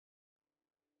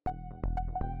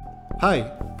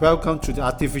Hi, welcome to the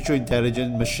Artificial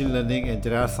Intelligence, Machine Learning and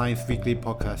Data Science Weekly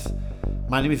Podcast.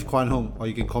 My name is Kwan Hong, or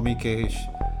you can call me KH.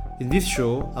 In this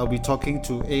show, I'll be talking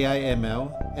to AI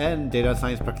ML and data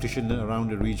science practitioners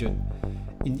around the region.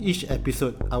 In each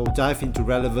episode, I will dive into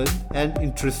relevant and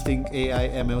interesting AI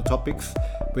ML topics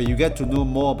where you get to know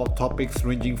more about topics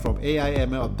ranging from AI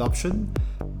ML adoption,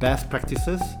 best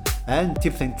practices, and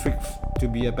tips and tricks to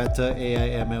be a better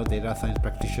AI ML data science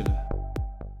practitioner.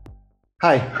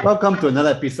 Hi, welcome to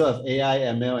another episode of AI,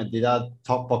 ML, and Data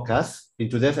Talk Podcast. In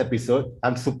today's episode,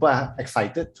 I'm super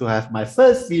excited to have my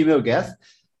first female guest,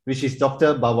 which is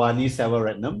Dr. Bhavani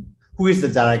Selvaratnam, who is the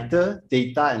Director,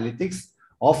 Data Analytics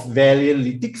of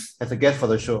Valianlytics, as a guest for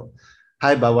the show.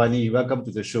 Hi, Bhavani, welcome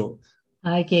to the show.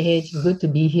 Hi, KH. Good to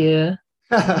be here.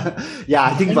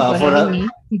 I think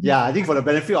for the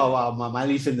benefit of my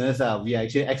listeners, we are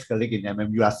actually ex-colleague in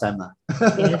MMU last time.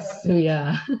 Yes, we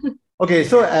are. Okay,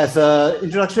 so as an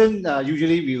introduction,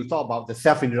 usually we will talk about the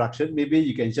self-introduction. Maybe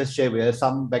you can just share with us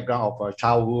some background of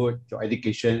childhood, your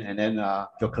education, and then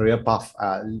your career path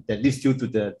that leads you to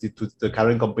the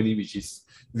current company, which is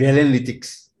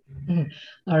Valianlytics.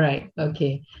 All right.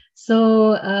 Okay.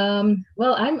 So, I'm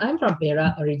from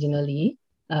Perak originally,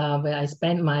 where I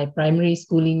spent my primary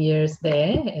schooling years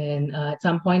there, and at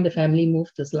some point the family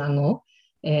moved to Selangor,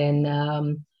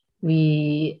 and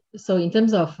so in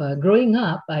terms of growing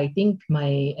up, I think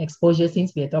my exposure,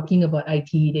 since we are talking about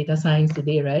IT, data science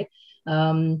today, right?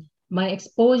 My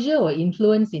exposure or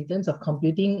influence in terms of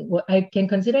computing, I can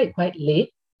consider it quite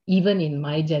late, even in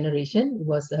my generation. It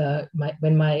was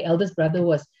when my eldest brother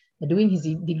was doing his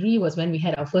degree was when we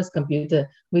had our first computer,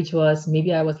 which was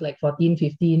maybe I was like 14,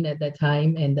 15 at that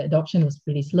time, and the adoption was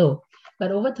pretty slow.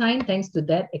 But over time, thanks to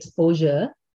that exposure,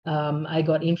 I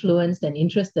got influenced and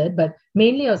interested, but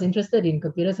mainly I was interested in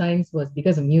computer science was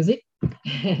because of music.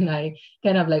 And I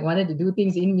kind of like wanted to do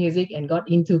things in music and got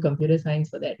into computer science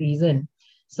for that reason.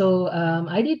 So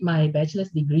I did my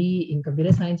bachelor's degree in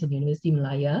computer science at University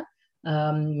Malaya,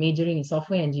 majoring in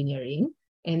software engineering.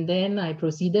 And then I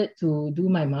proceeded to do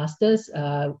my master's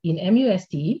in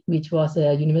MUST, which was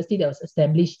a university that was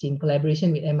established in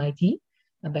collaboration with MIT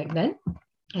back then.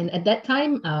 And at that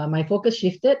time, my focus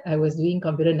shifted. I was doing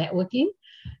computer networking.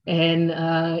 And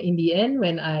in the end,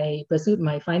 when I pursued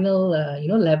my final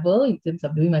level in terms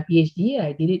of doing my PhD,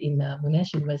 I did it in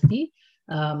Monash University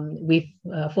with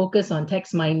focus on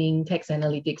text mining, text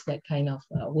analytics, that kind of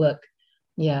work.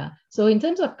 Yeah. So in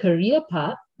terms of career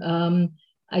path,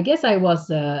 I guess I was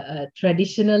a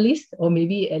traditionalist, or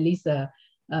maybe at least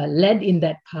led in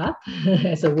that path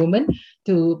as a woman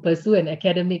to pursue an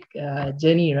academic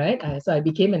journey, right? So I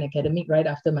became an academic right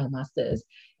after my master's,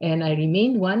 and I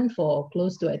remained one for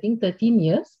close to, I think, 13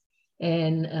 years.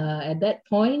 And at that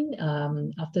point,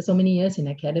 after so many years in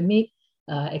academic,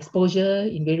 exposure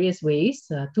in various ways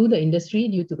to the industry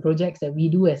due to projects that we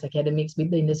do as academics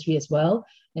with the industry as well,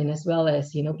 and as well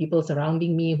as people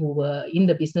surrounding me who were in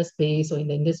the business space or in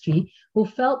the industry, who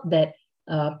felt that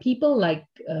people like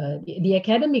the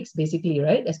academics, basically,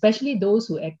 right, especially those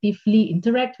who actively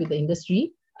interact with the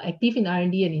industry, active in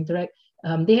R&D and interact,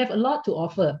 they have a lot to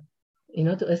offer,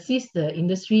 to assist the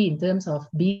industry in terms of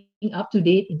being up to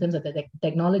date in terms of the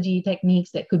technology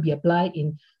techniques that could be applied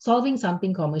in solving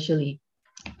something commercially.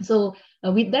 So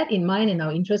with that in mind and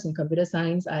our interest in computer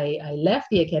science, I left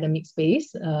the academic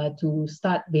space to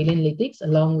start Valianlytics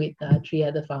along with 3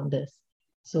 other founders.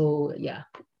 So yeah,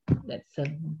 that's a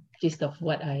gist of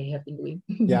what I have been doing.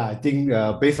 Yeah, I think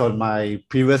based on my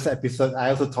previous episode, I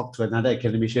also talked to another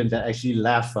academician that actually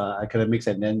left academics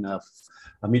and then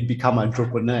become an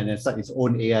entrepreneur and then start his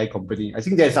own AI company. I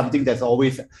think there's something that's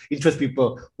always interests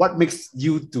people. What makes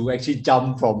you to actually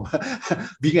jump from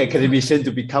being an academician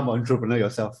to become an entrepreneur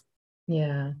yourself?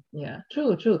 Yeah,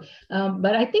 true.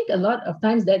 But I think a lot of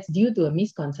times that's due to a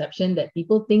misconception that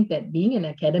people think that being an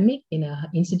academic in an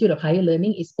institute of higher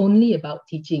learning is only about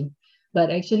teaching. But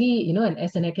actually, and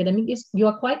as an academic, you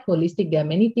are quite holistic. There are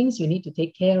many things you need to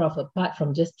take care of apart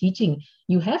from just teaching.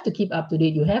 You have to keep up to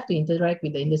date. You have to interact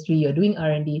with the industry. You're doing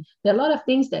R&D. There are a lot of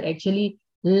things that actually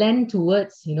lend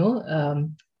towards,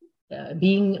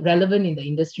 being relevant in the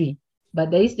industry. But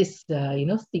there is this,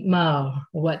 stigma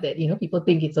or what that, people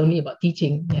think it's only about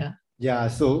teaching. Yeah. Yeah,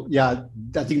 so I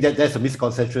think that's a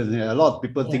misconception. A lot of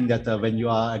people think that when you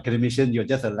are an academician, you're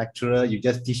just a lecturer, you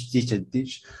just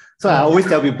teach. So I always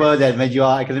tell people that when you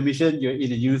are an academician, you're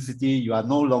in a university, you are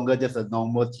no longer just a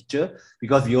normal teacher,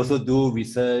 because we also do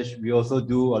research, we also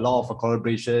do a lot of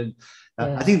collaboration.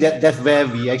 I think that's where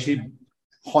we actually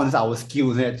hone our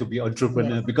skills to be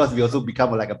entrepreneur, because we also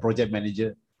become like a project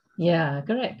manager. Yeah,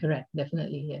 correct.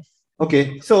 Definitely, yes.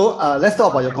 Okay, so let's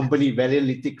talk about your company,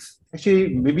 Valianalytics.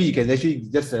 Actually, maybe you can actually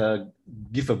just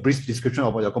give a brief description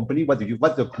about your company. What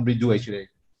the company do actually?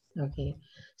 Okay.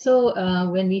 So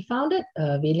when we founded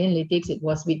Valianalytics, it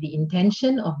was with the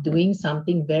intention of doing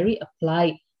something very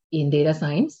applied in data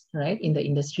science, right, in the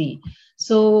industry.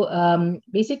 So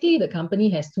basically, the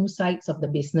company has two sides of the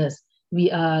business.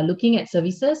 We are looking at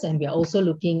services, and we are also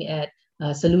looking at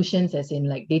solutions, as in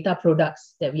like data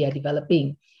products that we are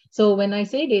developing. So when I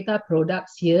say data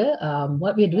products here,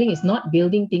 what we're doing is not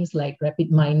building things like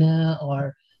RapidMiner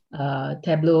or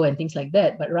Tableau and things like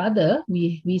that, but rather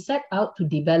we set out to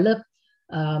develop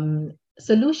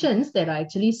solutions that are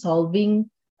actually solving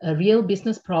a real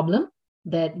business problem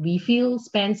that we feel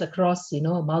spans across,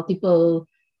 multiple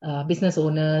business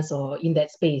owners or in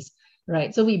that space,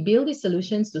 right? So we build these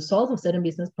solutions to solve a certain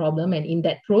business problem, and in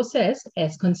that process,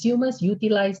 as consumers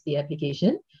utilize the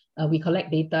application, we collect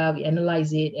data, we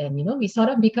analyze it, and we sort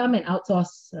of become an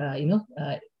outsourced,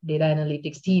 data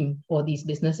analytics team for these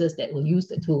businesses that will use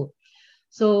the tool.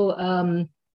 So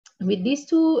with these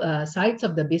two sides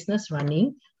of the business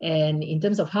running, and in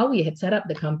terms of how we had set up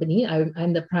the company,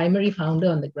 I'm the primary founder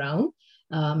on the ground.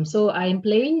 So I'm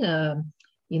playing, I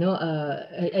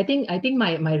think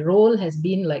my role has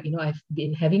been like, I've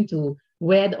been having to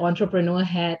wear the entrepreneur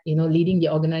hat, leading the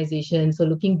organization. So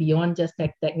looking beyond just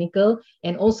technical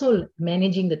and also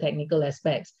managing the technical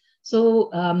aspects. So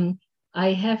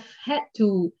I have had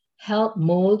to help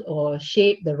mold or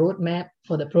shape the roadmap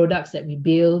for the products that we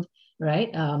build,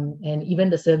 right? And even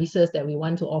the services that we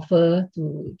want to offer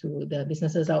to the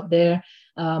businesses out there.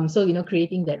 So,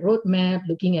 creating that roadmap,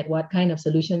 looking at what kind of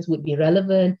solutions would be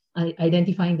relevant,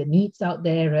 identifying the needs out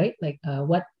there, right? Like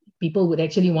what people would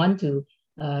actually want to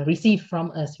receive from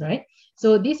us, right?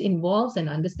 So this involves an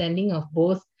understanding of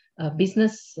both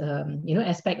business,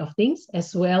 aspect of things,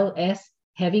 as well as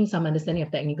having some understanding of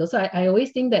technical. So I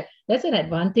always think that that's an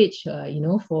advantage,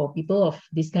 for people of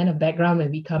this kind of background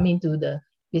when we come into the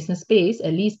business space.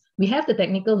 At least we have the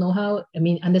technical know-how,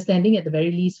 understanding at the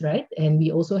very least, right? And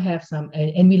we also have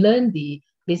and we learn the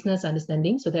business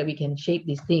understanding so that we can shape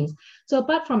these things. So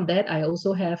apart from that, I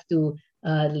also have to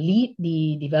lead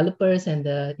the developers and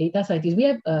the data scientists. We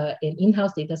have an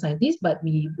in-house data scientist, but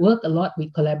we work a lot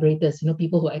with collaborators,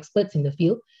 people who are experts in the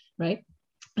field, right?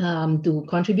 To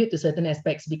contribute to certain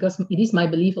aspects, because it is my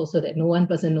belief also that no one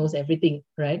person knows everything,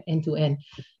 right, end to end.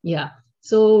 Yeah.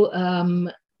 So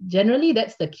generally,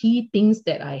 that's the key things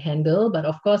that I handle. But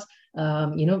of course,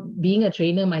 being a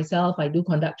trainer myself, I do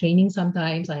conduct training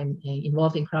sometimes. I'm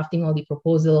involved in crafting all the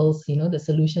proposals, the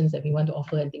solutions that we want to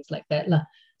offer and things like that.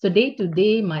 So day to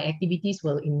day, my activities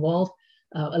will involve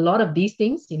a lot of these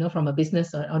things, from a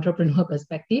business or entrepreneur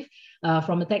perspective.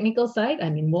 From a technical side,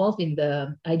 I'm involved in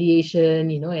the ideation,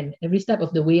 and every step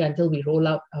of the way until we roll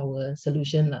out our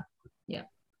solution. Yeah.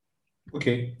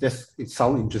 Okay, it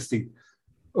sounds interesting.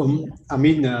 So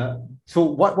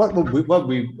what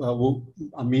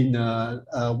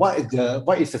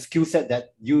is the skill set that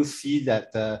you see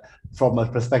that from a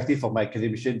perspective from my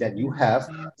academician that you have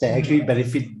that actually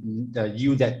benefit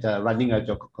you that running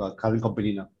your current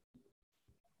company now?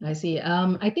 I see.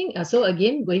 I think so.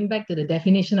 Again, going back to the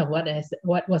definition of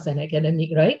what was an academic,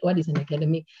 right? What is an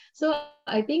academic? So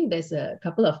I think there's a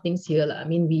couple of things here.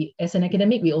 We as an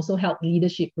academic, we also help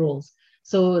leadership roles.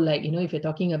 So like if you're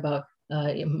talking about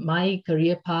my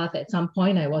career path, at some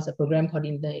point I was a program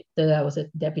coordinator, I was a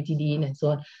deputy dean, and so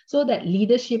on. So that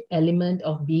leadership element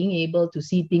of being able to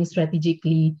see things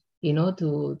strategically,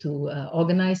 to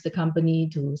organize the company,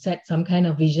 to set some kind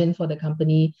of vision for the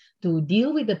company, to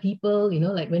deal with the people,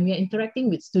 like when we are interacting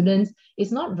with students,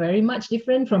 it's not very much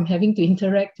different from having to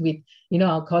interact with,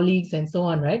 our colleagues and so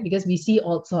on, right? Because we see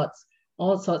all sorts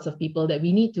of people that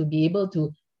we need to be able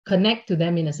to connect to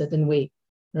them in a certain way,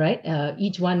 right?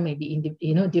 Each one may be,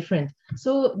 different.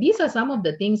 So these are some of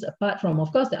the things apart from,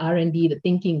 of course, the R&D, the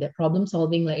thinking, the problem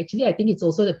solving. Like actually, I think it's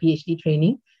also the PhD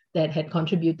training that had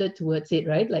contributed towards it,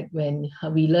 right? Like when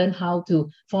we learn how to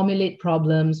formulate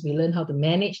problems, we learn how to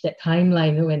manage that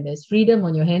timeline. When there's freedom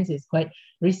on your hands, it's quite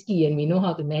risky, and we know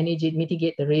how to manage it,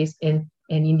 mitigate the risk, and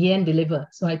in the end deliver.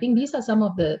 So I think these are some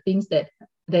of the things that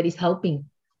is helping,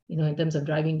 in terms of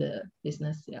driving the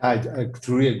business. Yeah. I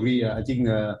truly agree. I think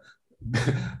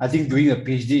I think doing a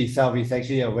PhD itself is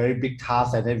actually a very big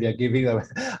task, and then we are giving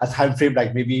a time frame,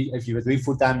 like maybe if you were doing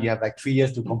full time, you have like 3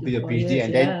 years to 3 to complete a 4 PhD, years,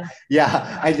 and then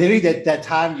yeah. and during that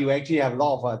time, you actually have a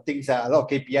lot of things, a lot of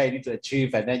KPI you need to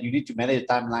achieve, and then you need to manage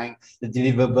the timeline, the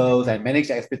deliverables, and manage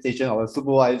the expectation of a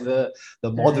supervisor,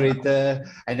 the Correct. moderator,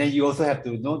 and then you also have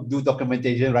to do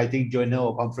documentation, writing journal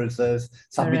or conferences,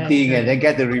 Correct. submitting, and then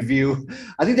get the review.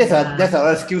 I think Yeah. that's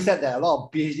a skill set that a lot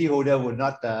of PhD holder would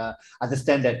not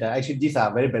understand that actually these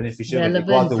are very beneficial when they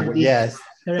go out Relevant to to work. this. Yes.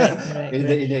 Correct, correct, in the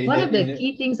correct. in the in One the, of in the the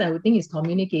key things I would think is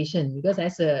communication, because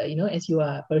as a, as you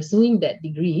are pursuing that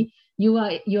degree, you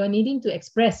are needing to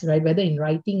express, right, whether in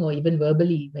writing or even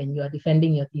verbally when you are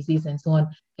defending your thesis and so on.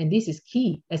 And this is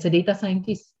key as a data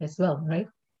scientist as well, right?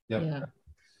 Yep. Yeah.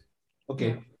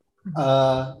 Okay.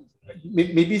 Mhm.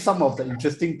 Maybe some of the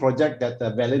interesting project that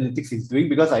Valilytics is doing,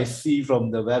 because I see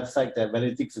from the website that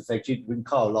Valilytics is actually doing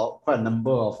quite a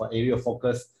number of area of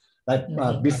focus, like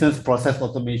Okay. business process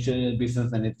automation,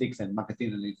 business analytics, and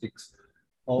marketing analytics.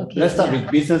 Let's Okay. start Yeah.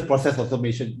 with business process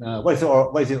automation. What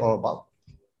is it all about?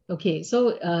 Okay,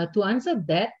 so to answer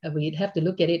that, we'd have to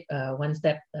look at it one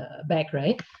step back,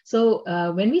 right? So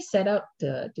when we set out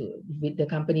with the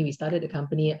company, we started the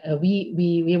company,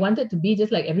 we wanted to be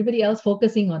just like everybody else,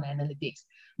 focusing on analytics.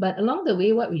 But along the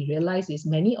way, what we realized is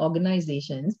many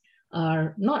organizations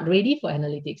are not ready for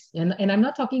analytics. And I'm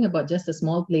not talking about just the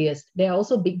small players. There are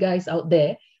also big guys out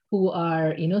there who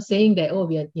are, saying that, oh,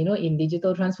 we are, in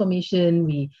digital transformation,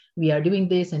 we are doing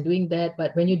this and doing that.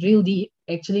 But when you drill deep,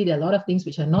 actually, there are a lot of things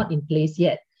which are not in place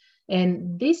yet.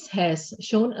 And this has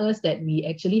shown us that we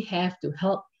actually have to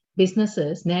help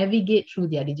businesses navigate through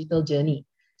their digital journey.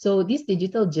 So this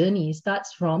digital journey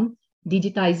starts from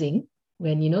digitizing,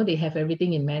 when they have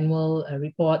everything in manual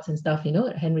reports and stuff,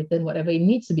 handwritten, whatever, it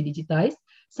needs to be digitized.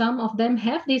 Some of them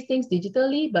have these things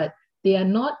digitally, but they are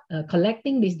not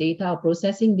collecting this data or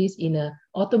processing this in an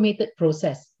automated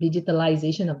process,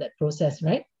 digitalization of that process,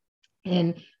 right?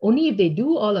 And only if they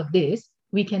do all of this,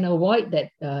 we can avoid that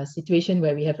situation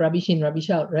where we have rubbish in, rubbish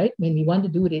out, right? When we want to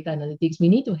do data analytics, we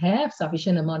need to have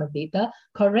sufficient amount of data,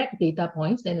 correct data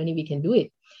points, then only we can do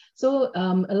it. So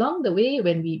along the way,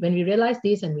 when we realized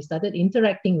this and we started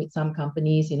interacting with some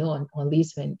companies, on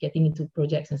this, when getting into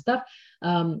projects and stuff,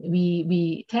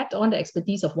 we tapped on the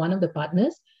expertise of one of the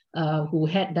partners who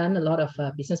had done a lot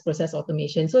of business process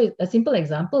automation. So a simple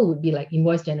example would be like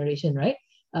invoice generation, right?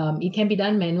 It can be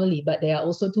done manually, but there are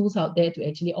also tools out there to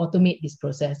actually automate this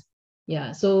process.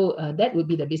 Yeah, so that would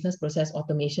be the business process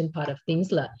automation part of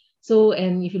things. So,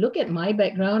 and if you look at my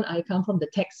background, I come from the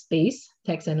tech space,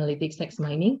 text analytics, text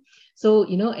mining. So,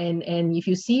 and if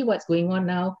you see what's going on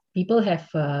now, people have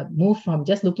moved from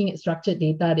just looking at structured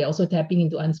data. They're also tapping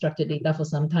into unstructured data for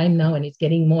some time now, and it's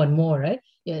getting more and more, right?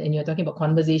 Yeah, and you're talking about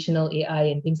conversational AI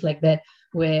and things like that,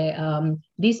 where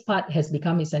this part has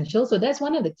become essential. So that's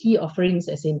one of the key offerings,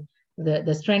 as in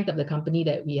the strength of the company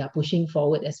that we are pushing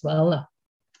forward as well.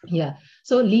 Yeah.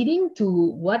 So leading to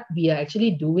what we are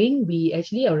actually doing, we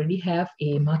actually already have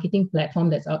a marketing platform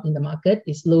that's out in the market,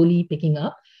 is slowly picking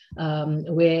up,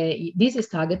 where this is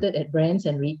targeted at brands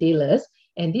and retailers.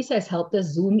 And this has helped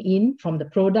us zoom in from the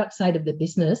product side of the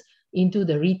business into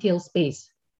the retail space.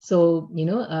 So,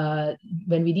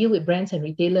 when we deal with brands and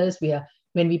retailers,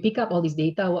 when we pick up all this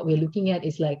data, what we're looking at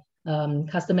is like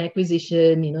customer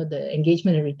acquisition, the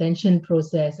engagement and retention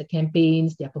process, the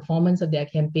campaigns, their performance of their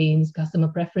campaigns, customer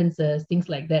preferences, things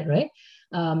like that, right?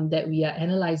 That we are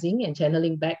analyzing and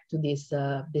channeling back to these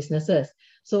businesses.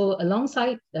 So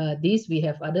alongside this, we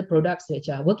have other products which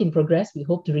are work in progress. We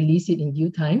hope to release it in due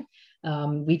time,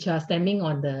 which are stemming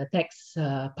on the text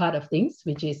part of things,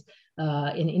 which is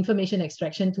an information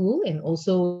extraction tool and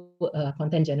also a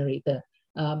content generator.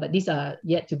 But these are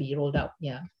yet to be rolled out.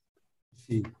 Yeah.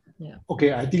 See. Yeah.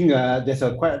 Okay, I think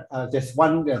there's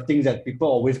one thing that people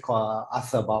always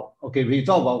ask about. Okay, we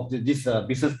talk about this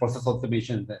business process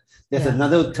automation. There's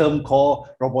another term called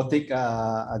robotic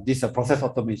process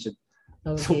automation.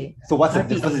 Okay. So what's the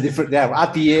difference there?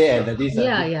 RPA and this.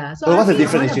 Yeah. So what's the RPA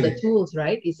difference is one of the tools,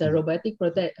 right? It's a robotic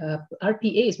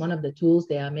RPA is one of the tools.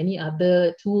 There are many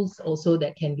other tools also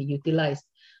that can be utilized.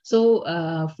 So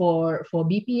for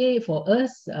BPA, for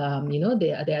us,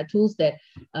 there are tools that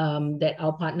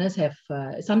our partners have.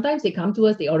 Sometimes they come to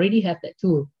us, they already have that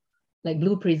tool, like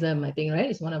Blue Prism, I think, right?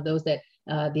 It's one of those that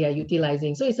they are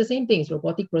utilizing. So it's the same thing.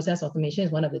 Robotic process automation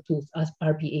is one of the tools,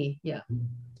 RPA. Yeah.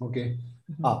 Okay.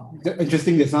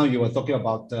 Interesting. Just now you were talking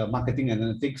about marketing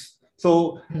analytics.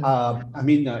 So,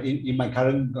 in my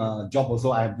current job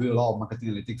also, I do a lot of marketing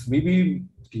analytics. Maybe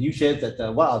can you share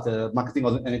that what are the marketing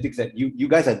analytics that you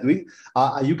guys are doing?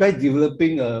 Are you guys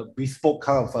developing a bespoke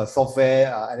kind of software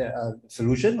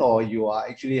solution, or you are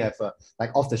actually have a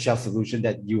like off the shelf solution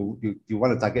that you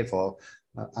want to target for?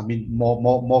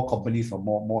 More companies or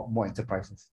more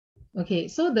enterprises. Okay,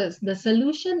 so the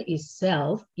solution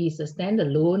itself is a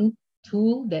standalone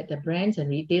tool that the brands and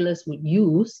retailers would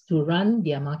use to run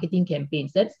their marketing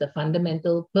campaigns. That's the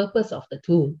fundamental purpose of the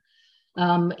tool.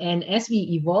 And as we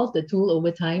evolve the tool over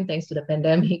time, thanks to the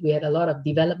pandemic, we had a lot of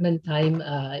development time,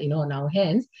 on our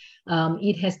hands.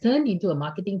 It has turned into a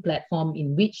marketing platform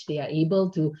in which they are able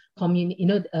to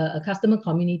communicate. A customer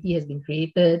community has been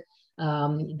created.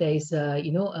 There is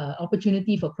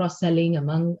opportunity for cross-selling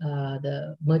among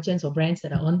the merchants or brands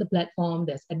that are on the platform.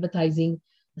 There's advertising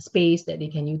space that they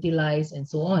can utilize and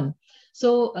so on.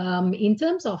 So in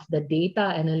terms of the data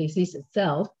analysis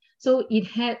itself, so it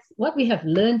has what we have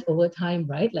learned over time,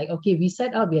 right? Like, okay, we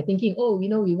set out, we are thinking,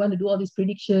 we want to do all this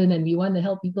prediction and we want to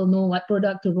help people know what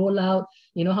product to roll out,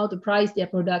 how to price their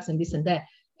products and this and that.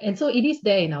 And so it is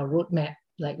there in our roadmap,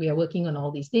 like we are working on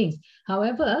all these things.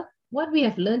 However, what we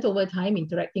have learned over time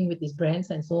interacting with these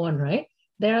brands and so on, right?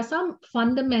 There are some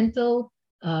fundamental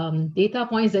data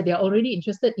points that they're already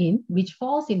interested in, which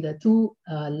falls in the two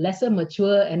lesser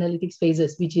mature analytics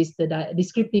phases, which is the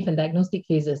descriptive and diagnostic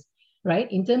phases,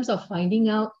 right? In terms of finding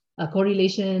out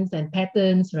correlations and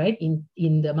patterns, right?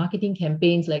 In the marketing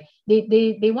campaigns, like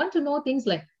they want to know things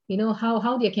like,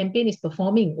 how their campaign is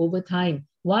performing over time,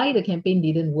 why the campaign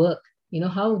didn't work,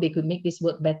 how they could make this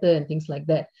work better and things like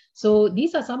that. So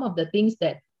these are some of the things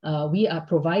that we are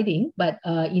providing, but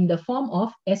in the form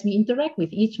of, as we interact with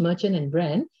each merchant and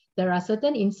brand, there are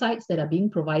certain insights that are being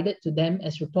provided to them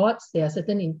as reports. There are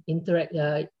certain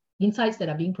insights that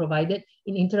are being provided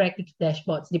in interactive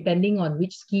dashboards, depending on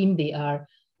which scheme they are,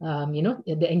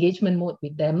 the engagement mode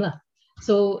with them.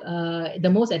 So the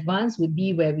most advanced would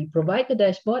be where we provide the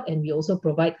dashboard and we also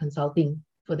provide consulting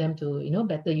for them to,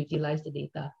 better utilize the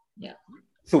data. Yeah.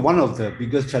 So one of the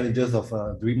biggest challenges of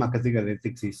doing marketing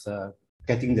analytics is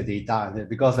getting the data,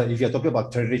 because if you're talking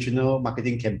about traditional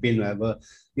marketing campaign, whatever,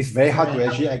 it's very hard to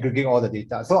actually aggregate all the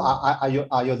data. So are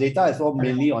your data as well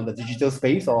mainly on the digital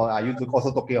space, or are you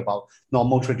also talking about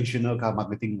normal traditional kind of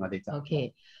marketing data?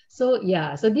 Okay, so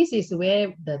this is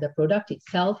where the product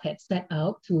itself had set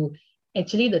out to.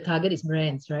 Actually, the target is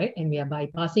brands, right? And we are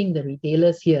bypassing the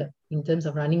retailers here in terms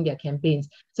of running their campaigns.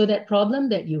 So that problem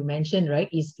that you mentioned, right,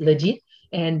 is legit.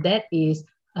 And that is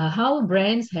how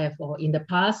brands have, or in the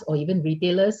past, or even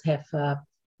retailers have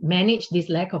managed this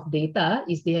lack of data,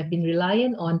 is they have been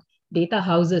reliant on data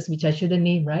houses, which I shouldn't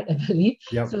name, right, I believe.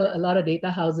 Yep. So a lot of data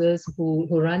houses who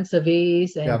run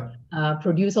surveys and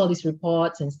produce all these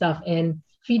reports and stuff. And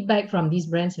feedback from these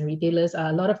brands and retailers are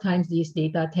a lot of times these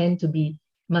data tend to be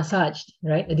massaged,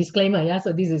 right? A disclaimer, yeah.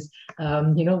 So this is,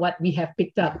 what we have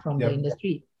picked up from the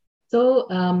industry. So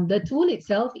the tool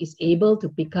itself is able to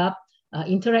pick up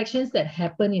interactions that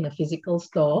happen in a physical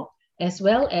store, as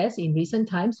well as in recent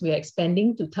times, we are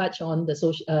expanding to touch on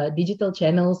the digital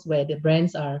channels where the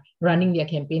brands are running their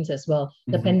campaigns as well.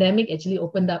 Mm-hmm. The pandemic actually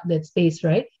opened up that space,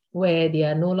 right? Where they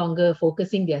are no longer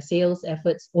focusing their sales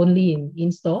efforts only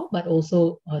in store, but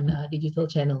also on digital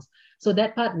channels. So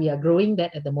that part, we are growing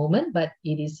that at the moment, but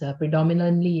it is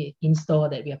predominantly in store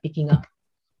that we are picking up.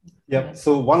 Yep.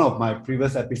 So one of my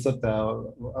previous episodes,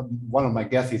 one of my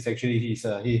guests is actually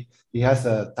he has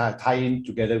a tie-in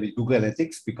together with Google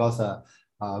Analytics, because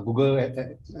Google,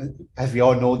 as we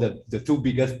all know, the two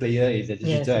biggest player in the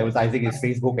digital advertising is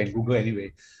Facebook and Google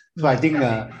anyway. So I think,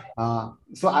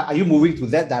 so are you moving to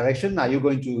that direction? Are you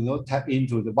going to tap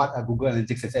into what Google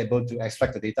Analytics is able to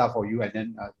extract the data for you,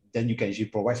 and then you can actually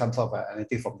provide some sort of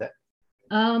analytics from that?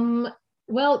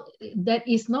 Well, that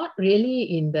is not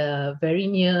really in the very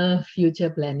near future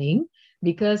planning,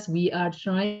 because we are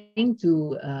trying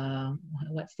to,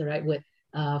 what's the right word?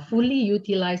 Fully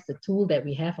utilize the tool that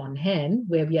we have on hand,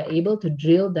 where we are able to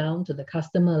drill down to the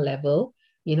customer level,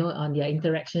 on their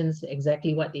interactions,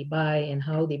 exactly what they buy and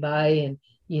how they buy, and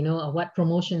what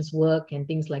promotions work and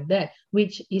things like that,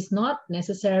 which is not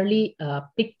necessarily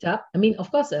picked up. I mean, of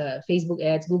course, Facebook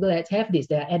ads, Google ads have this,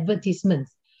 there are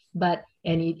advertisements, but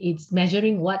it's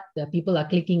measuring what the people are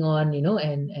clicking on,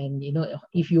 and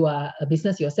if you are a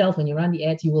business yourself, when you run the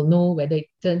ads, you will know whether it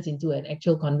turns into an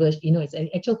actual conversion, it's an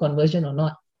actual conversion or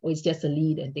not, or it's just a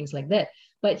lead and things like that.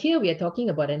 But here we are talking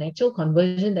about an actual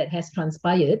conversion that has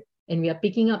transpired, and we are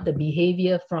picking up the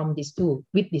behavior from this tool,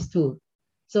 with this tool.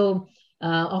 So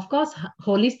Of course,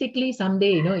 holistically,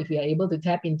 someday, if we are able to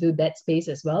tap into that space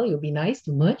as well, it would be nice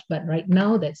to merge. But right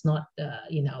now, that's not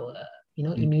in our,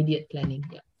 immediate planning.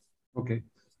 Yeah. Okay.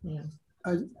 Yeah.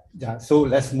 Yeah, so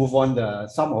let's move on.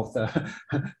 Some of the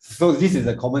so this is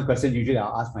a common question usually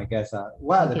I'll ask my guests.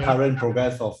 What are the current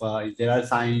progress of data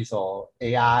science or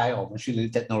AI or machine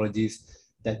learning technologies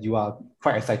that you are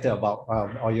quite excited about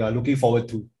or you are looking forward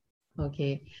to?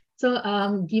 Okay. So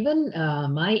given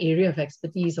my area of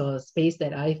expertise or space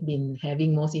that I've been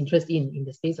having most interest in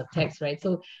the space of text, right?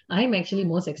 So I'm actually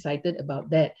most excited about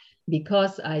that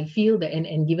because I feel that,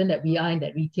 and given that we are in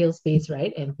that retail space,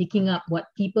 right? And picking up what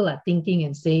people are thinking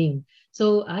and saying.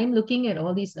 So I'm looking at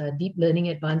all these deep learning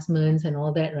advancements and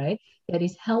all that, right? That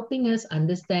is helping us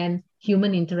understand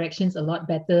human interactions a lot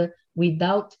better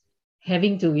without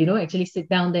having to, actually sit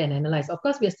down there and analyze. Of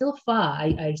course, we're still far.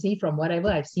 I see from whatever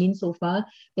I've seen so far,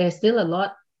 there's still a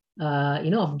lot,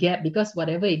 of gap because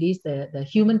whatever it is, the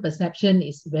human perception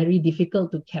is very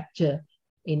difficult to capture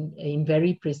in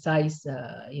very precise,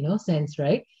 sense,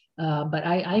 right? But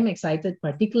I'm excited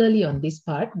particularly on this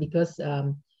part because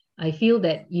I feel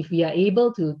that if we are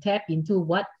able to tap into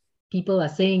what people are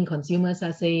saying, consumers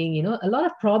are saying, a lot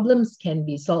of problems can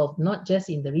be solved, not just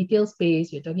in the retail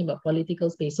space. You're talking about political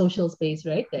space, social space,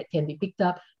 right? That can be picked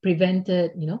up,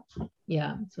 prevented,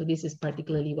 Yeah. So this is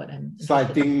particularly what I'm. So I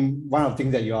think one of the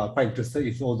things that you are quite interested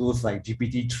is all those like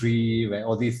GPT-3, where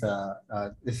all these,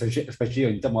 especially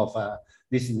in terms of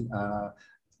this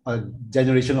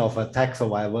generation of text or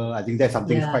whatever. I think that's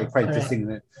something quite interesting.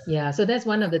 Right? Yeah, so that's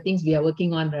one of the things we are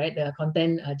working on, right? The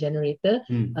content generator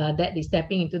that is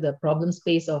tapping into the problem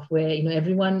space of where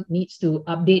everyone needs to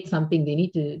update something. They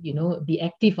need to be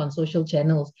active on social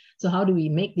channels. So how do we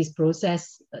make this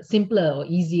process simpler or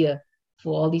easier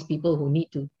for all these people who need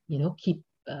to keep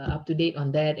up to date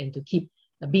on that and to keep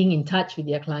being in touch with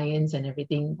their clients and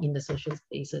everything in the social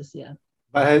spaces? Yeah.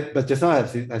 But just now,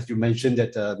 as you mentioned,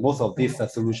 that most of these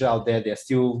solutions out there, they're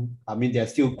still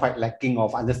quite lacking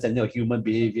of understanding of human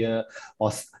behavior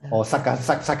or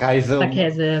sarcasm.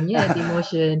 Sarcasm, yeah,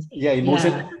 emotions. Yeah,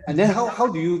 emotion. Yeah. And then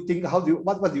what do you think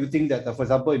that, for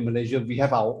example, in Malaysia, we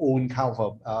have our own kind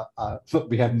of,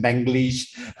 we have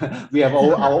Manglish, we have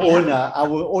our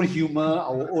own humor,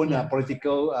 our own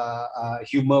political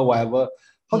humor, whatever.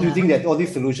 How do you think that all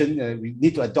these solutions we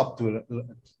need to adopt to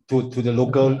the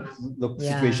local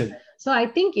situation? So I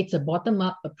think it's a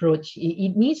bottom-up approach.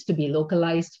 It needs to be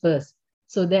localized first,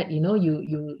 so that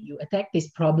you attack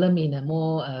this problem in a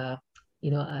more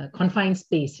confined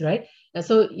space, right?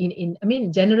 So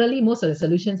generally most of the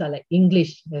solutions are like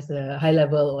English as a high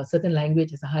level or a certain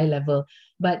language as a high level,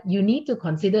 but you need to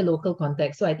consider local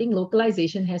context. So I think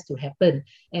localization has to happen,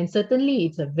 and certainly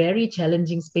it's a very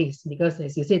challenging space because,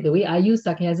 as you said, the way I use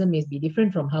sarcasm may be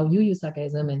different from how you use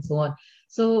sarcasm and so on.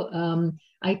 So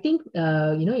I think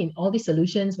in all these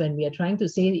solutions, when we are trying to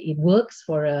say it works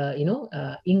for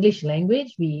English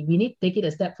language, we need to take it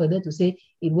a step further to say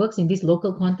it works in this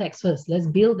local context first. Let's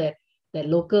build that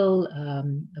local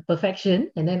perfection,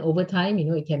 and then over time,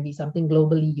 it can be something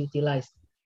globally utilized.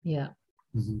 Yeah.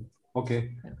 Mm-hmm.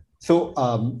 Okay. So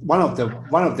one of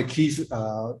the keys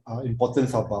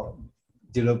importance about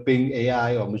developing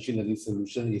AI or machine learning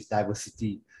solution is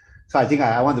diversity. So I think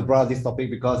I want to bring up this topic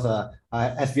because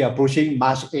as we are approaching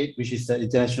March 8th, which is the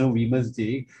International Women's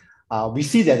Day, we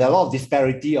see that a lot of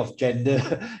disparity of gender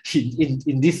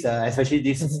in this, especially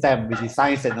this STEM, which is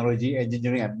science, technology,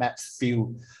 engineering, and maths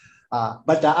field.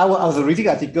 But I was reading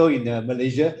an article in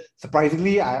Malaysia.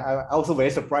 Surprisingly, I also very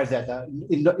surprised that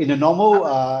in the normal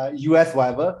US,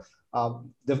 whatever,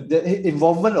 the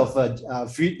involvement of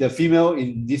the female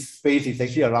in this space is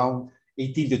actually around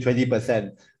 18 to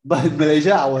 20%. But in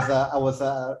Malaysia,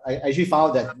 I actually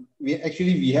found that we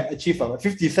achieved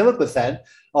 57%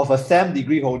 of a STEM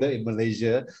degree holder in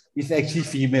Malaysia is actually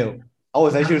female. I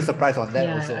was actually surprised on that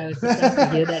also. I was surprised to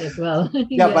hear that as well.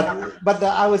 But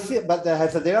I would say,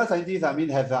 as a data scientist,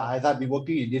 as I've been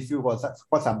working in this field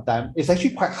for some time, it's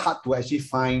actually quite hard to actually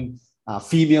find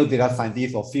female data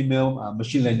scientist or female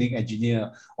machine learning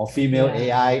engineer or female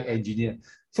AI engineer.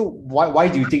 So why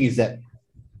do you think is that?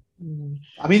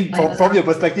 I mean, from your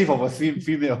perspective of a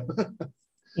female.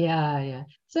 Yeah.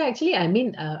 So actually, I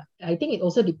think it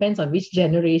also depends on which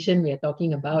generation we are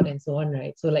talking about and so on,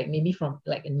 right? So like maybe from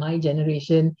like in my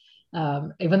generation,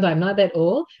 even though I'm not that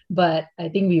old, but I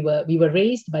think we were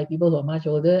raised by people who are much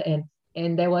older,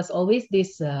 and there was always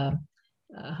this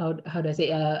how do I say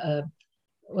a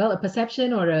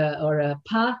perception or a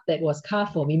path that was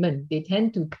carved for women. They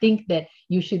tend to think that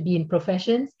you should be in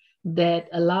professions that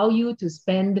allow you to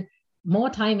spend more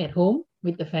time at home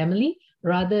with the family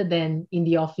rather than in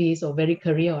the office or very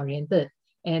career oriented.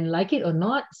 And like it or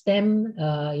not, STEM,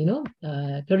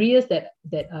 careers that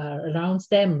are around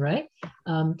STEM, right,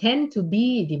 tend to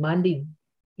be demanding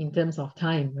in terms of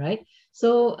time, right?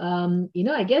 So,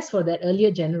 I guess for that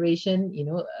earlier generation,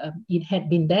 it had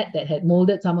been that had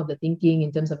molded some of the thinking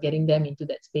in terms of getting them into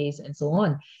that space and so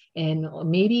on. And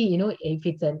maybe, if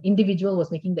it's an individual was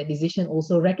making that decision,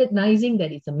 also recognizing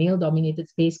that it's a male-dominated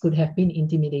space could have been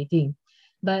intimidating.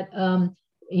 But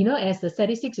as the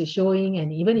statistics is showing,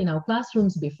 and even in our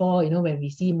classrooms before, when we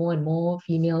see more and more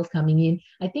females coming in,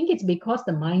 I think it's because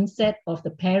the mindset of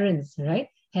the parents, right,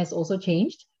 has also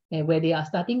changed, and where they are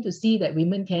starting to see that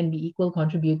women can be equal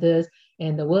contributors,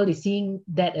 and the world is seeing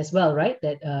that as well, right,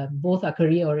 that both are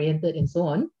career oriented and so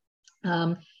on.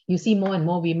 You see more and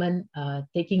more women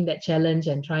taking that challenge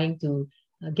and trying to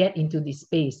get into this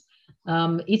space.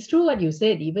 It's true what you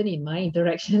said, even in my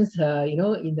interactions,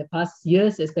 in the past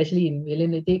years, especially in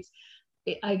analytics,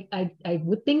 I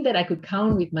would think that I could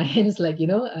count with my hands, like,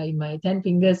 in my 10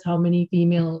 fingers, how many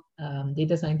female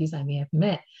data scientists I may have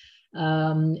met.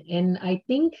 And I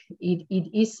think it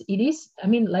is, I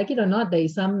mean, like it or not, there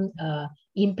is some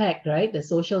impact, right? The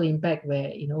social impact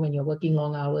where, when you're working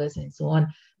long hours and so on.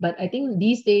 But I think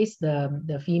these days,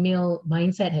 the female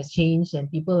mindset has changed, and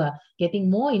people are getting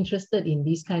more interested in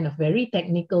these kind of very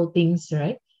technical things,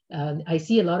 right? I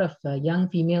see a lot of young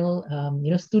female,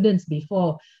 students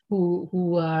before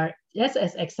who are just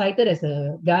as excited as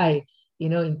a guy,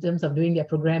 in terms of doing their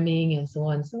programming and so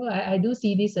on. So I do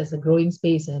see this as a growing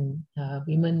space, and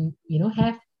women,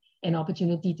 have an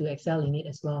opportunity to excel in it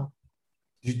as well.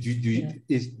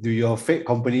 Do your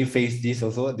company face this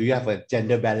also? Do you have a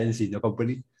gender balance in your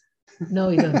company? No,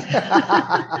 we don't.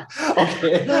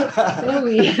 Okay.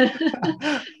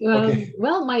 Okay.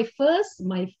 Well, my first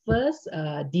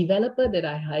developer that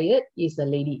I hired is a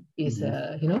lady.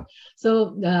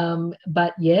 So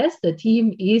but yes, the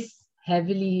team is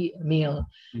heavily male.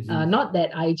 Not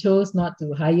that I chose not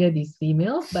to hire these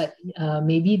females, but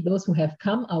maybe those who have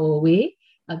come our way,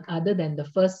 other than the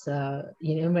first,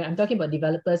 when I'm talking about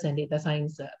developers and data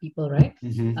science people, right?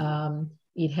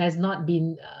 It has not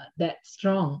been that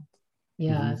strong.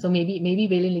 Yeah, so maybe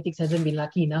Analytics hasn't been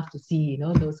lucky enough to see,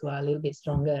 those who are a little bit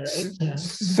stronger, right? Yeah.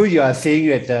 So you are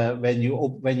saying that when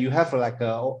you have like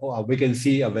a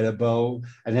vacancy available,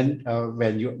 and then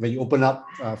when you open up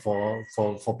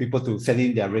for people to send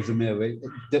in their resume,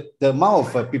 the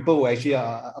amount of people who actually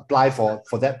apply for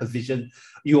that position,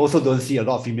 you also don't see a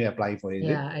lot of female applying for it.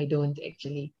 Yeah, I don't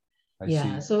actually. I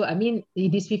see. So I mean,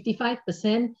 it is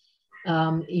 55%.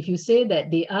 If you say that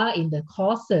they are in the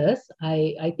courses,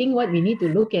 I think what we need to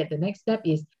look at the next step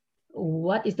is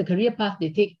what is the career path they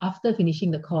take after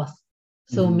finishing the course.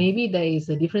 So maybe there is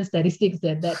a different statistics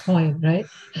at that point, right?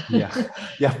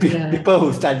 People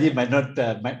who study might not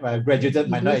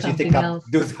graduated might not actually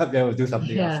do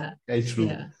something else. That's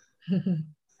true.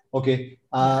 Okay,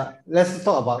 let's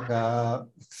talk about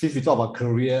since we talk about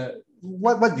career.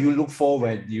 What do you look for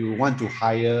when you want to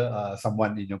hire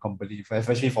someone in your company,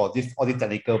 especially for all these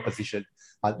technical position,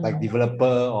 like developer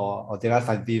or data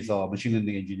scientist or machine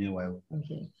learning engineer, whatever?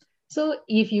 Okay. So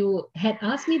if you had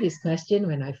asked me this question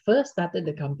when I first started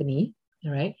the company,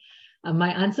 right,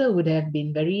 my answer would have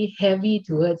been very heavy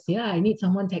towards, I need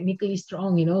someone technically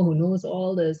strong, who knows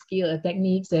all the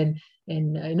techniques and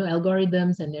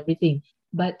algorithms and everything.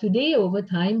 But today, over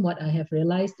time, what I have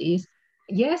realized is,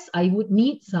 yes, I would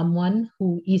need someone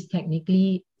who is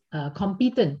technically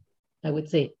competent, I would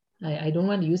say. I don't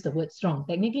want to use the word strong.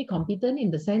 Technically competent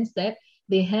in the sense that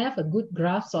they have a good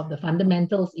grasp of the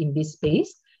fundamentals in this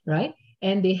space, right?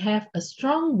 And they have a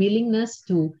strong willingness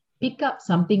to pick up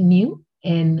something new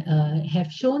and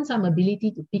have shown some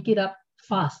ability to pick it up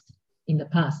fast in the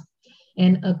past.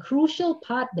 And a crucial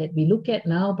part that we look at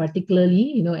now,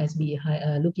 particularly, as we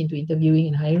look into interviewing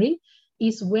and hiring,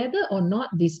 is whether or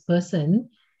not this person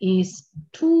is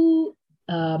too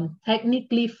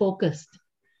technically focused.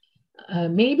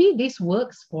 Maybe this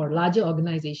works for larger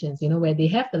organizations, where they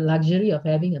have the luxury of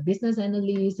having a business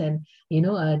analyst and,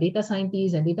 data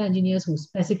scientists and data engineers who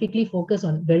specifically focus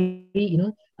on very,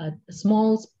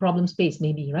 small problem space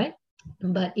maybe, right?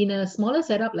 But in a smaller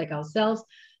setup like ourselves,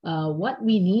 what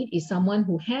we need is someone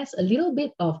who has a little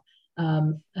bit of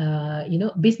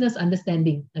business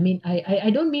understanding. I mean, I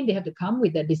don't mean they have to come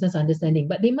with that business understanding,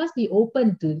 but they must be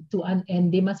open to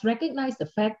and they must recognize the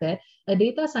fact that a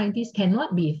data scientist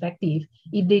cannot be effective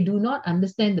if they do not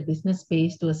understand the business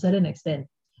space to a certain extent.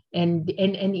 And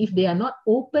if they are not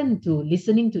open to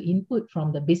listening to input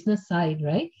from the business side,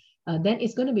 right, then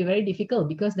it's going to be very difficult,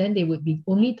 because then they would be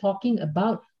only talking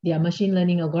about their machine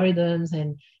learning algorithms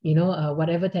and,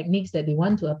 whatever techniques that they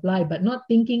want to apply, but not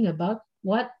thinking about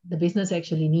what the business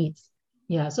actually needs.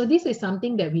 Yeah, so this is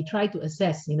something that we try to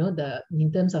assess,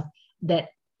 in terms of that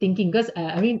thinking. Because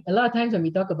I mean, a lot of times when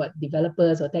we talk about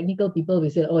developers or technical people, we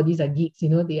say, oh, these are geeks,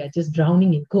 they are just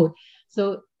drowning in code.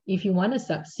 So if you want to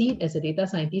succeed as a data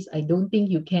scientist, I don't think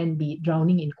you can be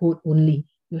drowning in code only.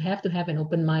 You have to have an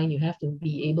open mind. You have to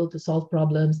be able to solve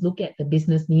problems, look at the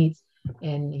business needs,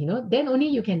 and then only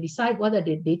you can decide what are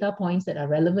the data points that are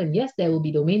relevant. Yes, there will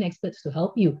be domain experts to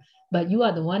help you, but you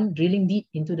are the one drilling deep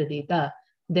into the data.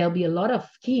 There'll be a lot of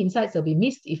key insights that'll be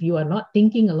missed if you are not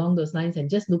thinking along those lines and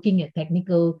just looking at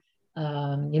technical,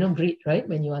 grid, right?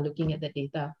 When you are looking at the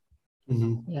data.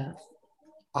 Mm-hmm. Yeah.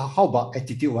 How about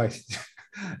attitude-wise?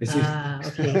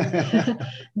 Okay.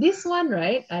 This one,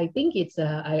 right? I think it's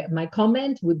my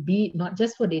comment would be not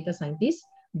just for data scientists,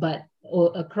 but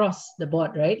across the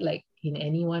board, right? Like in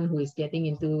anyone who is getting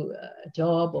into a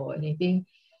job or anything.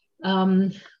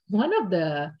 One of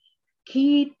the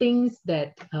key things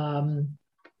that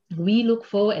we look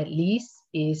for, at least,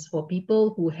 is for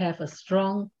people who have a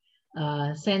strong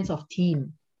sense of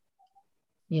team.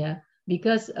 Yeah,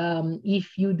 because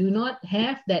if you do not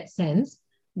have that sense,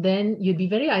 then you'd be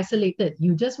very isolated.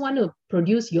 You just want to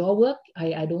produce your work.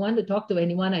 I don't want to talk to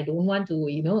anyone. I don't want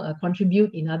to,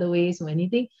 contribute in other ways or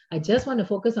anything. I just want to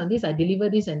focus on this. I deliver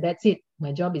this and that's it.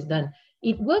 My job is done.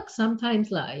 It works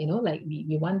sometimes, like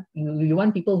we want you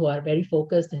want people who are very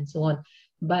focused and so on.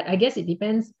 But I guess it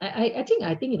depends. I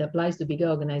think it applies to bigger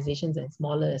organizations and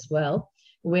smaller as well,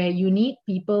 where you need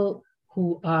people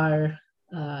who are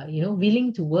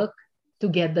willing to work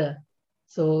together.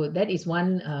 So that is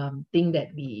one thing that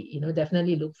we,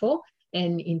 definitely look for.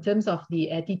 And in terms of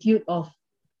the attitude of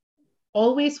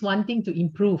always wanting to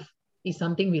improve is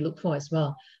something we look for as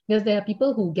well. Because there are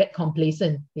people who get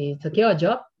complacent. They secure a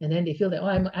job and then they feel that, oh,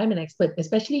 I'm an expert,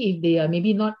 especially if they are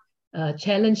maybe not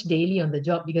challenged daily on the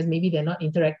job, because maybe they're not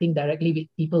interacting directly with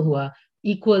people who are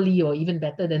equally or even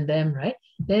better than them, right?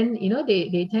 Then,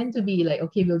 they tend to be like,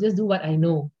 okay, we'll just do what I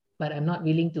know, but I'm not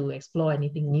willing to explore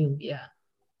anything new. Yeah.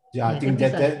 Yeah, I think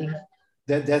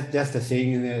that's the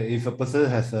saying. If a person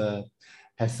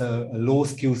has a low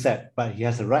skill set, but he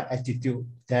has the right attitude,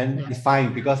 then it's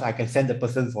fine, because I can send the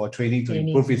person for training to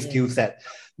improve his skill set.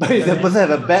 But if the person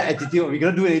have a bad attitude, we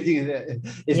cannot do anything.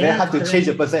 It's very hard to change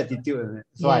the person's attitude.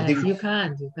 So I think you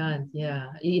can't. Yeah,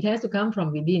 it has to come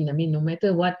from within. I mean, no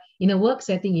matter what, in a work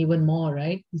setting, even more,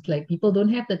 right? It's like people don't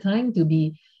have the time to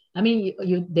be. I mean,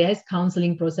 there's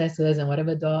counseling processes and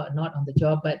whatever, not on the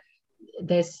job, but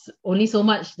there's only so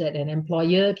much that an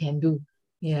employer can do.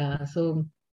 Yeah. So,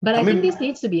 but I think this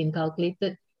needs to be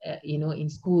inculcated, in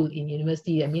school, in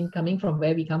university. I mean, coming from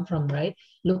where we come from, right?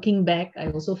 Looking back,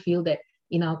 I also feel that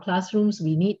in our classrooms,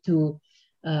 we need to,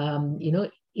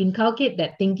 inculcate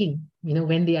that thinking,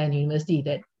 when they are in university,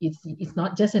 that it's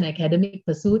not just an academic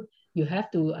pursuit. You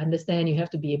have to understand, you have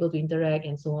to be able to interact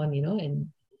and so on, and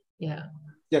yeah.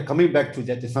 Yeah, coming back to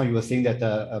that, just now you were saying that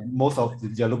most of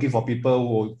you're looking for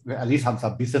people who at least have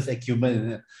some business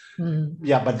acumen.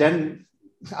 Yeah, but then,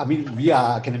 I mean, we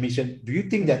are academicians. Do you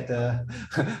think that,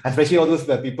 especially all those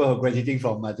people who are graduating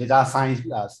from data science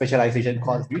specialization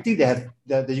course, do you think they have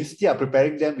the university are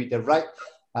preparing them with the right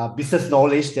business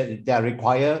knowledge that they are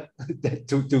required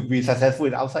to be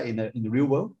successful outside in the real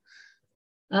world?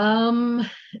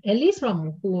 At least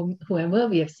from whoever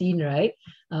we have seen, right?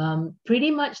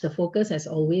 Pretty much the focus has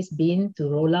always been to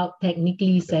roll out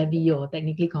technically savvy or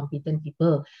technically competent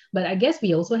people. But I guess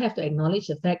we also have to acknowledge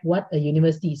the fact what a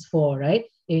university is for, right?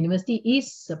 A university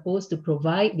is supposed to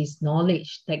provide this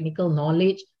knowledge, technical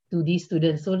knowledge, to these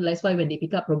students. So that's why when they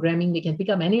pick up programming, they can pick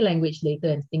up any language later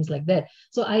and things like that.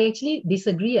 So I actually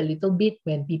disagree a little bit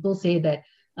when people say that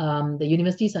the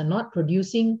universities are not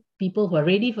producing people who are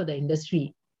ready for the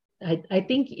industry. I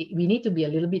think we need to be a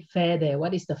little bit fair there.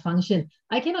 What is the function?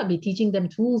 I cannot be teaching them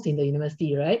tools in the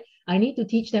university, right? I need to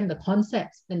teach them the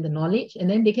concepts and the knowledge, and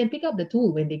then they can pick up the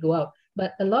tool when they go out.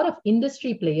 But a lot of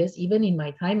industry players, even in my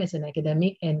time as an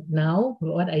academic, and now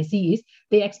what I see is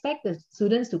they expect the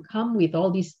students to come with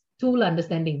all this tool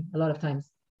understanding a lot of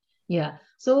times. Yeah.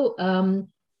 So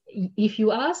if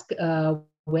you ask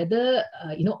whether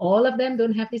all of them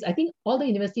don't have this, I think all the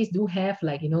universities do have,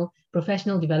 like,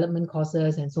 professional development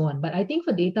courses and so on. But I think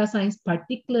for data science,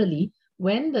 particularly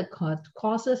when the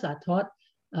courses are taught,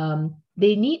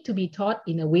 they need to be taught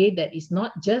in a way that is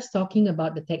not just talking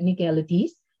about the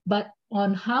technicalities, but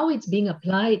on how it's being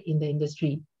applied in the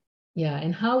industry. Yeah,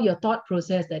 and how your thought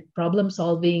process, that problem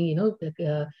solving,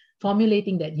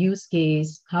 formulating that use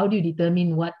case, how do you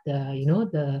determine what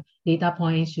the data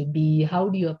points should be, how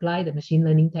do you apply the machine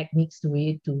learning techniques to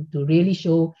it to really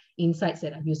show insights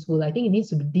that are useful. I think it needs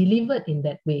to be delivered in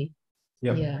that way.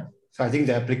 Yep. Yeah. So I think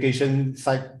the application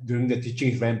side during the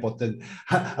teaching is very important.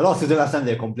 A lot of students last time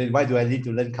they complain, why do I need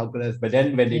to learn calculus? But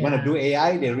then when they want to do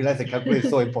AI, they realize the calculus is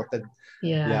so important.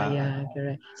 Yeah,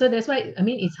 correct. So that's why, I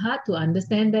mean, it's hard to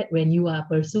understand that when you are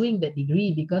pursuing the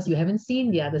degree because you haven't seen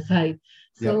the other side.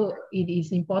 So it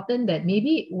is important that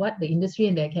maybe what the industry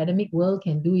and the academic world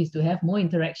can do is to have more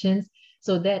interactions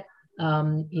so that,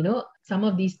 some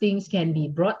of these things can be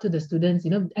brought to the students.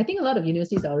 I think a lot of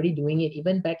universities are already doing it.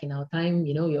 Even back in our time,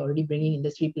 you're already bringing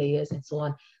industry players and so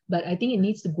on. But I think it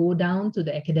needs to go down to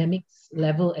the academics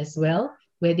level as well,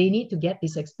 where they need to get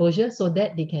this exposure so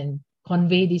that they can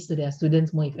convey this to their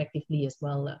students more effectively as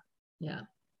well. Yeah.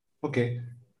 Okay.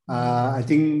 I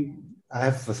think I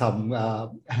have some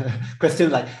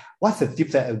questions like, what's the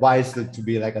tips and advice to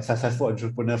be like a successful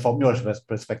entrepreneur from your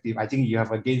perspective? I think you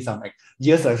have gained some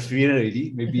years of experience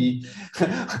already. Maybe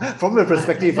from your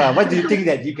perspective, what do you think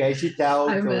that you can actually tell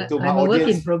to my audience? I'm a work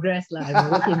in progress. I'm a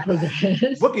work in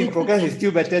progress. Work in progress is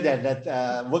still better than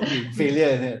that work in failure,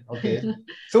 isn't it? Okay.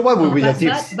 So what would be your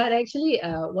tips? But actually,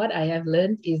 what I have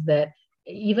learned is that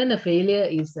even a failure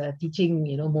is a teaching,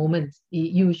 moment.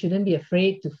 You shouldn't be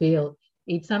afraid to fail.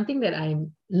 It's something that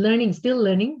I'm still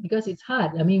learning, because it's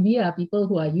hard. I mean, we are people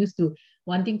who are used to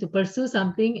wanting to pursue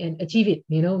something and achieve it.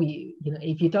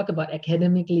 If you talk about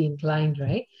academically inclined,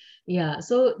 right? Yeah.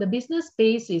 So the business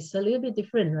space is a little bit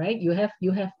different, right? You have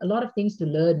a lot of things to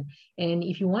learn, and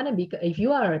if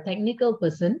you are a technical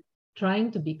person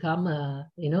trying to become a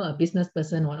business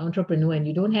person or an entrepreneur, and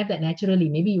you don't have that naturally,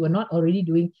 maybe you are not already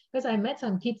doing, because I met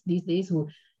some kids these days who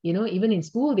even in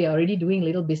school they're already doing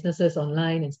little businesses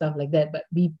online and stuff like that, but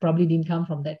we probably didn't come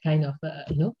from that kind of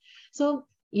so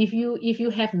if you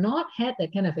have not had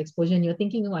that kind of exposure and you're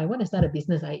thinking, oh, I want to start a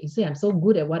business, you say I'm so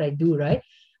good at what I do, right?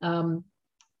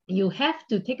 You have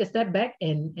to take a step back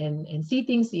and see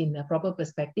things in a proper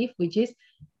perspective, which is,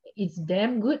 it's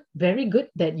damn good, very good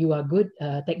that you are good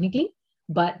technically,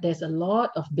 but there's a lot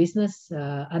of business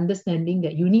understanding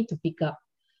that you need to pick up.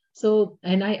 So,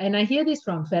 and I hear this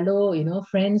from fellow,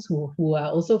 friends who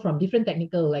are also from different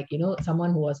technical, like,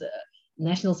 someone who was a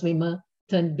national swimmer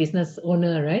turned business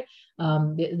owner, right?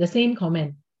 The same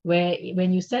comment, where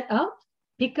when you set out,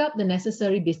 pick up the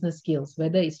necessary business skills,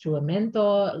 whether it's through a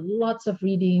mentor, lots of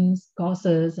readings,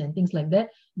 courses, and things like that.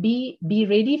 Be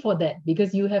ready for that,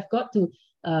 because you have got to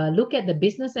look at the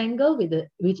business angle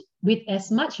with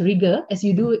as much rigor as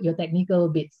you do your technical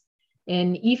bits.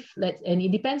 And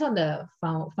it depends on the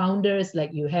founders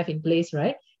like you have in place,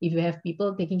 right? If you have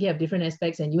people taking care of different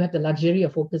aspects and you have the luxury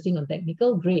of focusing on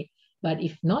technical, great. But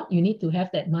if not, you need to have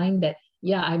that mind that,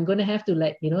 yeah, I'm going to have to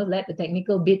let the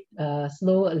technical bit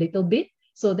slow a little bit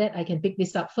so that I can pick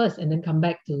this up first and then come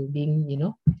back to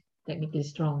being, technically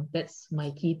strong. That's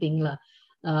my key thing.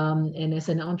 And as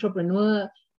an entrepreneur,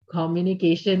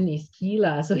 communication is key.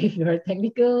 So if you're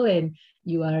technical and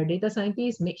you are a data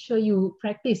scientist, make sure you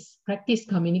practice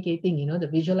communicating, the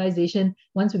visualization.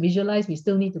 Once we visualize, we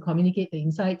still need to communicate the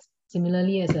insights.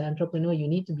 Similarly, as an entrepreneur, you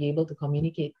need to be able to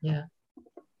communicate. Yeah.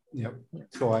 Yep.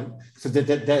 So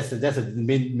that's the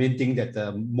main thing that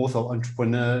most of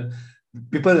entrepreneur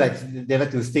people they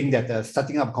like to think that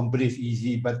starting up a company is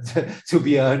easy, but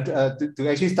to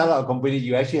actually start up a company,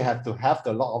 you actually have to have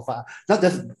a lot of not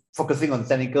just focusing on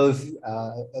technical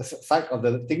side of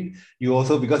the thing. You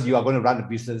also, because you are going to run a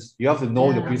business, you have to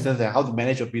know the business and how to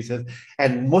manage your business,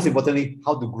 and most importantly,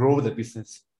 how to grow the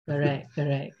business. Correct.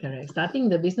 Starting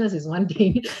the business is one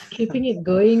thing. Keeping it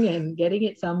going and getting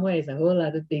it somewhere is a whole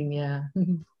other thing. Yeah.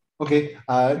 Okay.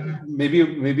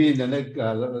 Maybe the next,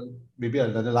 maybe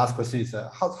another last question is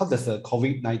how does the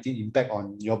COVID-19 impact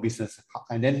on your business,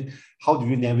 and then how do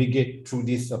you navigate through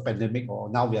this pandemic, or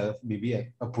now we are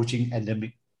maybe approaching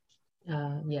endemic?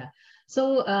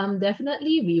 So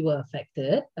definitely we were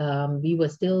affected. We were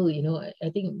still, I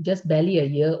think just barely a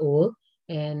year old,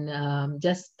 and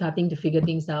just starting to figure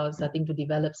things out, starting to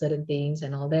develop certain things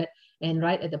and all that. And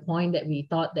right at the point that we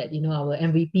thought that, our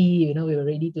MVP, we were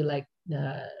ready to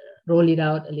roll it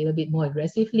out a little bit more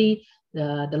aggressively,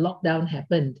 the lockdown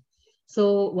happened.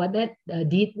 So what that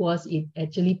did was it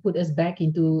actually put us back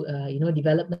into,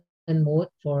 development mode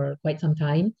for quite some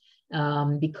time.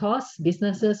 Because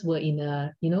businesses were in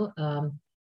a,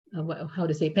 how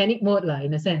to say, panic mode,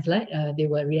 in a sense, right? They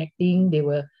were reacting, they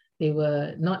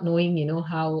were not knowing,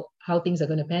 how things are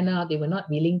going to pan out. They were not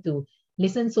willing to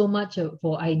listen so much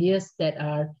for ideas that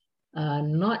are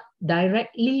not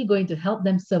directly going to help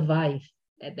them survive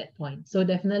at that point. So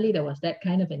definitely there was that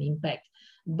kind of an impact.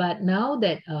 But now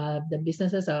that the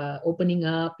businesses are opening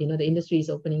up, the industry is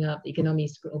opening up, the economy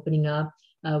is opening up,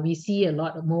 we see a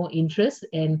lot more interest,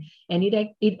 and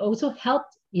it also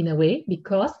helped in a way,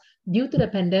 because due to the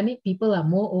pandemic, people are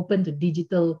more open to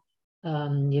digital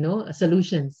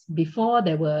solutions. Before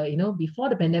before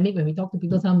the pandemic, when we talk to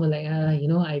people, some were like,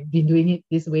 I've been doing it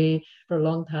this way for a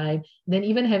long time. Then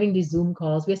even having these Zoom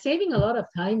calls, we're saving a lot of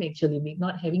time actually,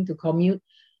 not having to commute,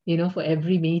 for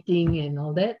every meeting and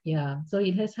all that. Yeah. So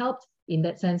it has helped in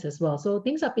that sense as well. So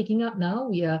things are picking up now.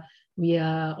 We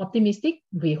are optimistic.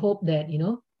 We hope that,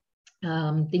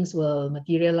 things will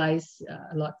materialize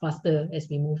a lot faster as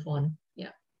we move on.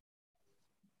 Yeah.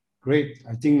 Great.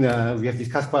 I think we have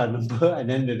discussed quite a number, and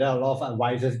then there are a lot of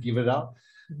advices given out.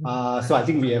 So I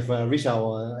think we have reached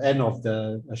our end of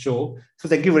the show. So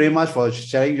thank you very much for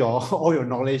sharing all your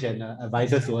knowledge and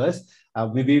advices to us.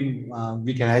 Maybe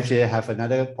we can actually have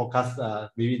another podcast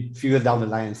maybe few years down the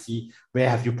line and see where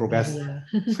have you progressed.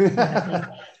 Yeah.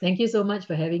 Thank you so much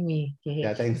for having me, KH.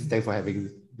 Yeah, thanks for having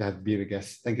being a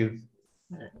guest. Thank you.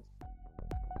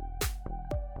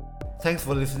 Thanks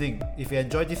for listening. If you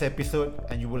enjoyed this episode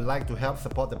and you would like to help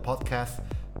support the podcast,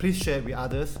 please share it with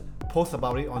others, post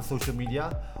about it on social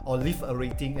media, or leave a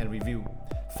rating and review.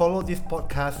 Follow this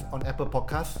podcast on Apple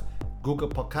Podcasts, Google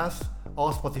Podcasts,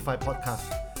 or Spotify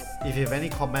Podcasts. If you have any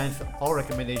comments or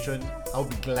recommendations, I'll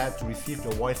be glad to receive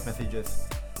your voice messages.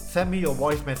 Send me your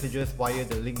voice messages via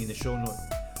the link in the show notes.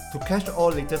 To catch all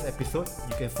latest episodes,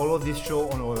 you can follow this show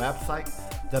on our website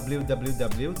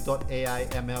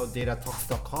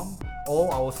www.aimldatatalks.com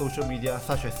or our social media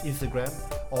such as Instagram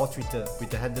or Twitter with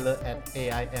the handle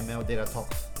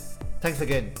 @AIMLDataTalks. Thanks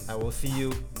again. I will see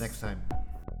you next time.